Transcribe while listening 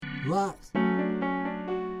Locked. This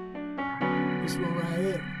one right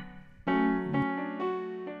here.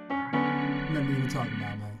 Remember you were talking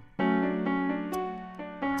about, man.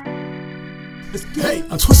 Hey,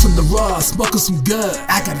 I'm twisting the raw, smoking some good.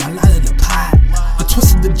 I got a lot of the pot. I'm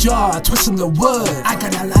twisting the jar, I'm twisting the wood. I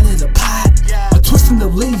got a lot of the pot. I'm twisting the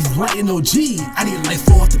leaf, writing OG. I need like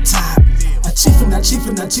 4 off the top. I'm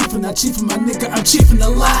chiefin', my nigga, I'm chiefin' a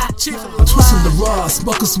lot. I'm twisting the raw,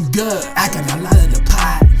 smoking some good. I got a lot of the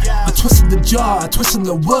pot. I'm twisting the jar, I'm twisting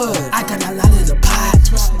the wood. I got a lot of the pot.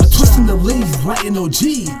 I'm twisting the leaf, writing OG.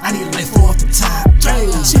 I need like 4 off the top. Hey,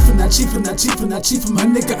 I'm chiefin', my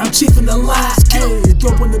nigga, I'm chiefin' a lot. Hey,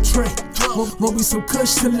 dope on the tray. Roll me some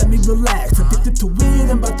kush to let me relax. Addicted to weed,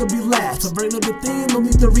 I'm about to relax. I'm burning the thing, no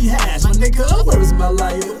need to rehash. My nigga, where is my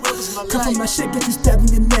lighter? Come from my shit, get you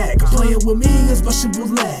stabbed in your neck. Playing with me is Russian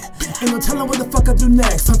roulette. Ain't no telling what the fuck I do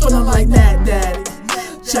next. I'm feeling like that, daddy.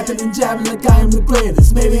 Checking and jabbing like I am the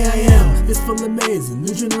greatest. Maybe I am. It's full amazing.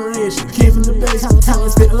 New generation came from the base.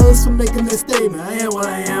 Talents fit us for making that statement. I am what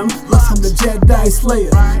I am. Lost from the Jedi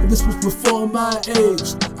Slayer. If this was before my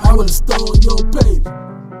age, I would've stolen your baby.